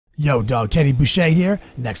Yo dog, Kenny Boucher here,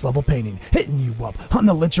 Next Level Painting, hitting you up on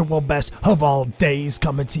the literal best of all days,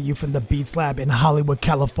 coming to you from the Beats Lab in Hollywood,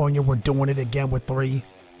 California. We're doing it again with 3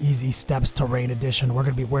 easy steps terrain edition. We're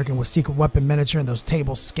going to be working with Secret Weapon Miniature and those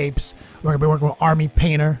tablescapes. We're going to be working with Army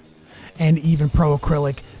Painter and even Pro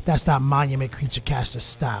Acrylic. That's that Monument Creature Caster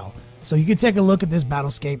style. So you can take a look at this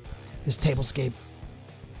battlescape, this tablescape,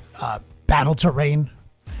 battle terrain.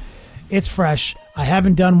 It's fresh. I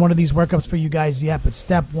haven't done one of these workups for you guys yet, but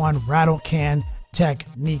step 1, rattle can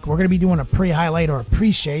technique. We're going to be doing a pre-highlight or a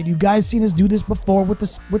pre-shade. You guys seen us do this before with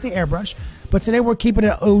the airbrush, but today we're keeping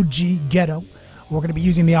it OG ghetto. We're going to be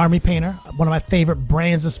using the Army Painter, one of my favorite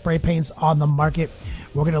brands of spray paints on the market.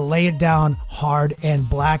 We're going to lay it down hard and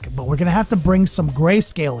black, but we're going to have to bring some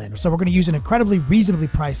grayscale in. So we're going to use an incredibly reasonably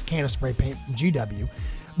priced can of spray paint from GW.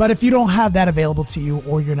 But if you don't have that available to you,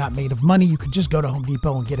 or you're not made of money, you could just go to Home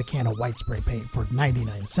Depot and get a can of white spray paint for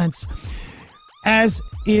 99 cents. As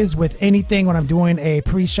is with anything, when I'm doing a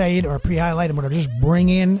pre-shade or a pre-highlight, I'm going to just bring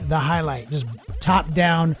in the highlight, just top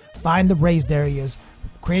down, find the raised areas,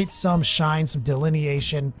 create some shine, some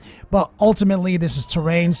delineation. But ultimately, this is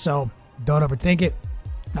terrain, so don't overthink it.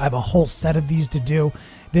 I have a whole set of these to do.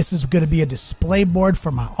 This is going to be a display board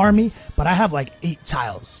for my army, but I have like 8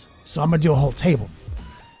 tiles, so I'm going to do a whole table.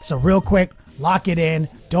 So real quick, lock it in.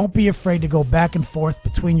 Don't be afraid to go back and forth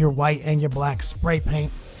between your white and your black spray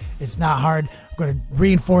paint. It's not hard. I'm going to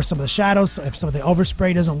reinforce some of the shadows. So if some of the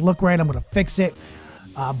overspray doesn't look right, I'm going to fix it.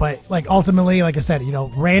 But like ultimately, like I said, you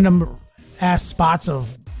know, random ass spots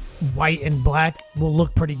of white and black will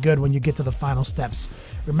look pretty good when you get to the final steps.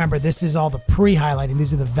 Remember, this is all the pre-highlighting.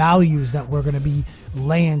 These are the values that we're going to be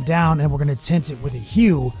laying down, and we're going to tint it with a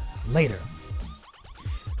hue later.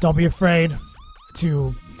 Don't be afraid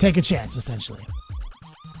to take a chance, essentially.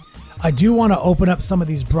 I do want to open up some of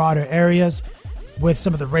these broader areas with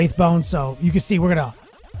some of the wraith bones, so you can see we're gonna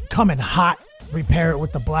come in hot, repair it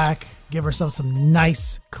with the black, give ourselves some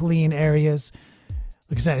nice clean areas.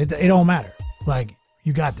 Like I said, it don't matter, like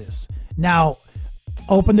you got this. Now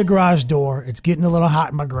open the garage door. It's getting a little hot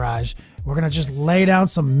in my garage. We're gonna just lay down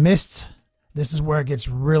some mist. This is where it gets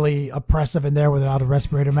really oppressive in there without a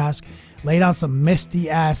respirator mask. Lay down some misty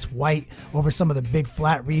ass white over some of the big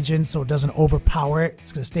flat regions so it doesn't overpower it.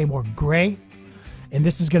 It's going to stay more gray. And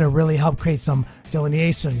this is going to really help create some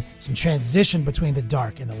delineation, some transition between the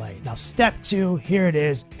dark and the light. Now, step 2, here it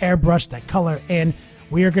is. Airbrush that color in.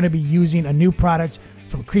 We are going to be using a new product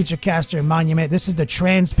from Creature Caster and Monument. This is the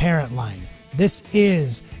transparent line. This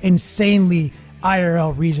is insanely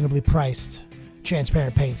IRL reasonably priced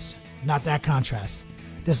transparent paints. Not that contrast.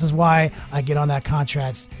 This is why I get on that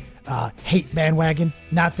contrast hate bandwagon.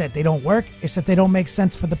 Not that they don't work, it's that they don't make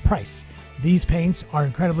sense for the price. These paints are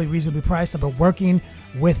incredibly reasonably priced. I've been working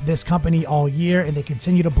with this company all year and they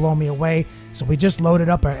continue to blow me away. So we just loaded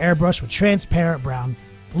up our airbrush with transparent brown,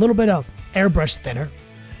 a little bit of airbrush thinner,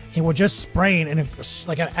 and we're just spraying in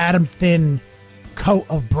like an atom thin coat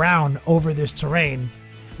of brown over this terrain.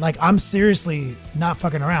 Like, I'm seriously not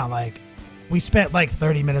fucking around. Like, we spent like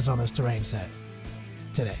 30 minutes on this terrain set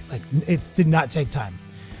today. Like, it did not take time.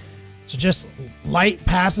 So just light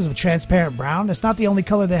passes of transparent brown. It's not the only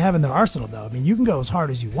color they have in their arsenal, though. I mean, you can go as hard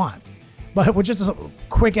as you want. But with just a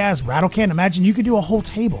quick-ass rattle can, imagine you could do a whole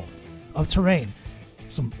table of terrain.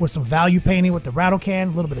 With some value painting with the rattle can,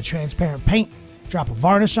 a little bit of transparent paint, drop a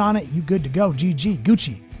varnish on it, you good to go. GG,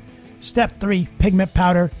 Gucci. Step 3, pigment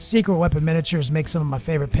powder. Secret Weapon Miniatures make some of my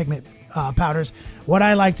favorite pigment powders. What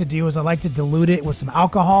I like to do is I like to dilute it with some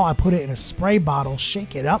alcohol. I put it in a spray bottle,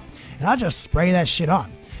 shake it up, and I just spray that shit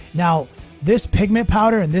on. Now, this pigment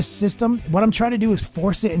powder and this system, what I'm trying to do is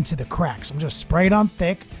force it into the cracks. I'm just spray it on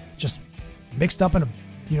thick, just mixed up in a,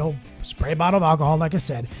 you know, spray bottle of alcohol, like I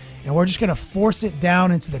said, and we're just going to force it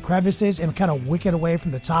down into the crevices and kind of wick it away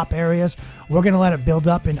from the top areas. We're going to let it build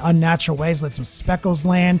up in unnatural ways, let some speckles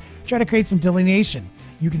land, try to create some delineation.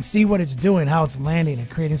 You can see what it's doing, how it's landing and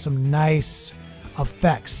creating some nice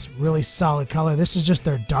effects. Really solid color. This is just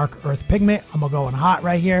their dark earth pigment. I'm going to go in hot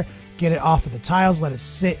right here, get it off of the tiles, let it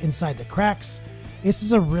sit inside the cracks. This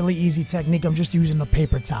is a really easy technique. I'm just using a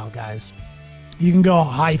paper towel, guys. You can go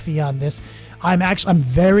high-fee on this. I'm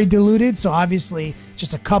very diluted, so obviously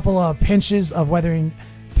just a couple of pinches of weathering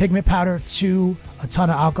pigment powder to a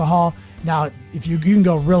ton of alcohol. Now, if you can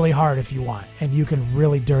go really hard if you want, and you can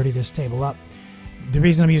really dirty this table up. The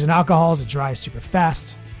reason I'm using alcohol is it dries super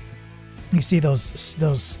fast. You see those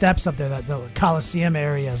steps up there, that the Coliseum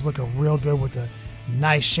area is looking real good with the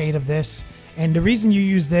nice shade of this. And the reason you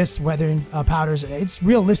use this weathering powders, it's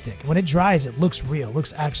realistic. When it dries, it looks real. It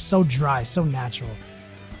looks actually so dry, so natural,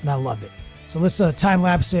 and I love it. So let's time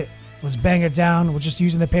lapse it. Let's bang it down. We're just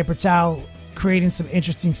using the paper towel. creating some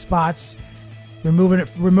interesting spots,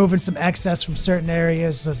 removing some excess from certain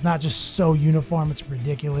areas so it's not just so uniform it's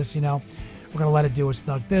ridiculous, you know. We're gonna let it do its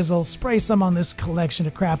thug thizzle, spray some on this collection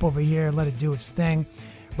of crap over here, let it do its thing.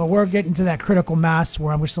 But we're getting to that critical mass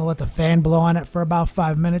where I'm just gonna let the fan blow on it for about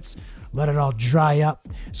 5 minutes, let it all dry up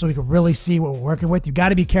so we can really see what we're working with. You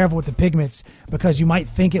gotta be careful with the pigments because you might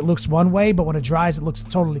think it looks one way, but when it dries, it looks a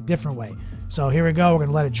totally different way. So here we go, we're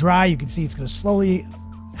gonna let it dry. You can see it's gonna slowly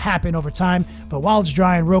happen over time, but while it's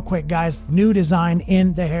drying, real quick guys, new design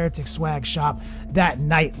in the Heretic Swag shop, that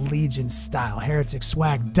Night Legion style,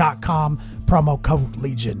 hereticswag.com, promo code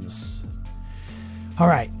legions. All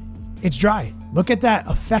right, it's dry. Look at that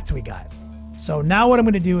effect we got. So now what I'm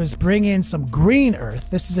going to do is bring in some green earth.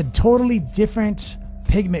 This is a totally different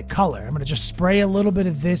pigment color. I'm going to just spray a little bit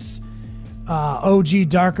of this OG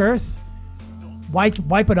dark earth,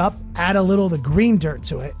 wipe it up, add a little of the green dirt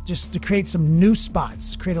to it just to create some new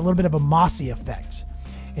spots, create a little bit of a mossy effect,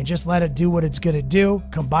 and just let it do what it's going to do,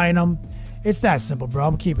 combine them. It's that simple, bro.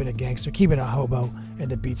 I'm keeping it gangster, keeping it a hobo in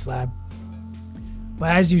the Beats Lab.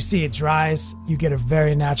 But as you see, it dries, you get a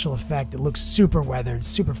very natural effect. It looks super weathered,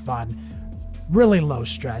 super fun, really low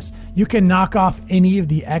stress. You can knock off any of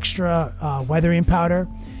the extra weathering powder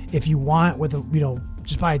if you want with a,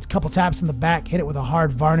 just by a couple taps in the back, hit it with a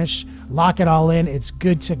hard varnish, lock it all in. It's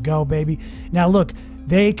good to go, baby. Now look,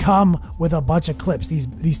 they come with a bunch of clips, these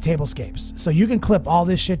tablescapes. So you can clip all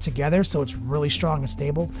this shit together so it's really strong and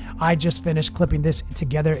stable. I just finished clipping this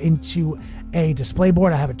together into a display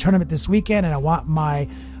board. I have a tournament this weekend and I want my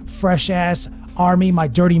fresh ass army, my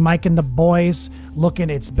dirty Mike and the boys looking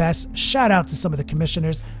its best. Shout out to some of the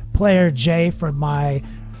commissioners, Player J for my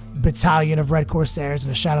battalion of Red Corsairs,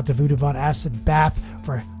 and a shout out to Voodoo Von Acid Bath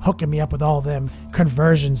for hooking me up with all them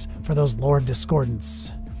conversions for those Lord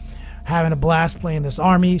Discordants. Having a blast playing this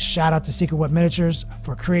army. Shout out to Secret Web Miniatures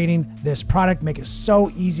for creating this product. Make it so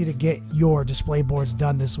easy to get your display boards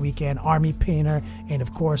done this weekend. Army Painter, and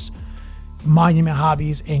of course, Monument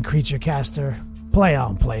Hobbies and Creature Caster. Play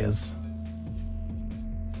on, players.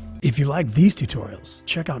 If you like these tutorials,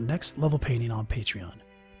 check out Next Level Painting on Patreon.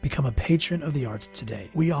 Become a patron of the arts today.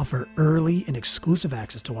 We offer early and exclusive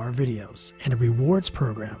access to our videos and a rewards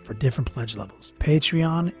program for different pledge levels.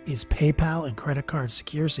 Patreon is PayPal and credit card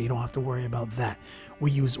secure, so you don't have to worry about that. We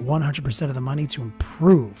use 100% of the money to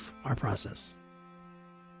improve our process.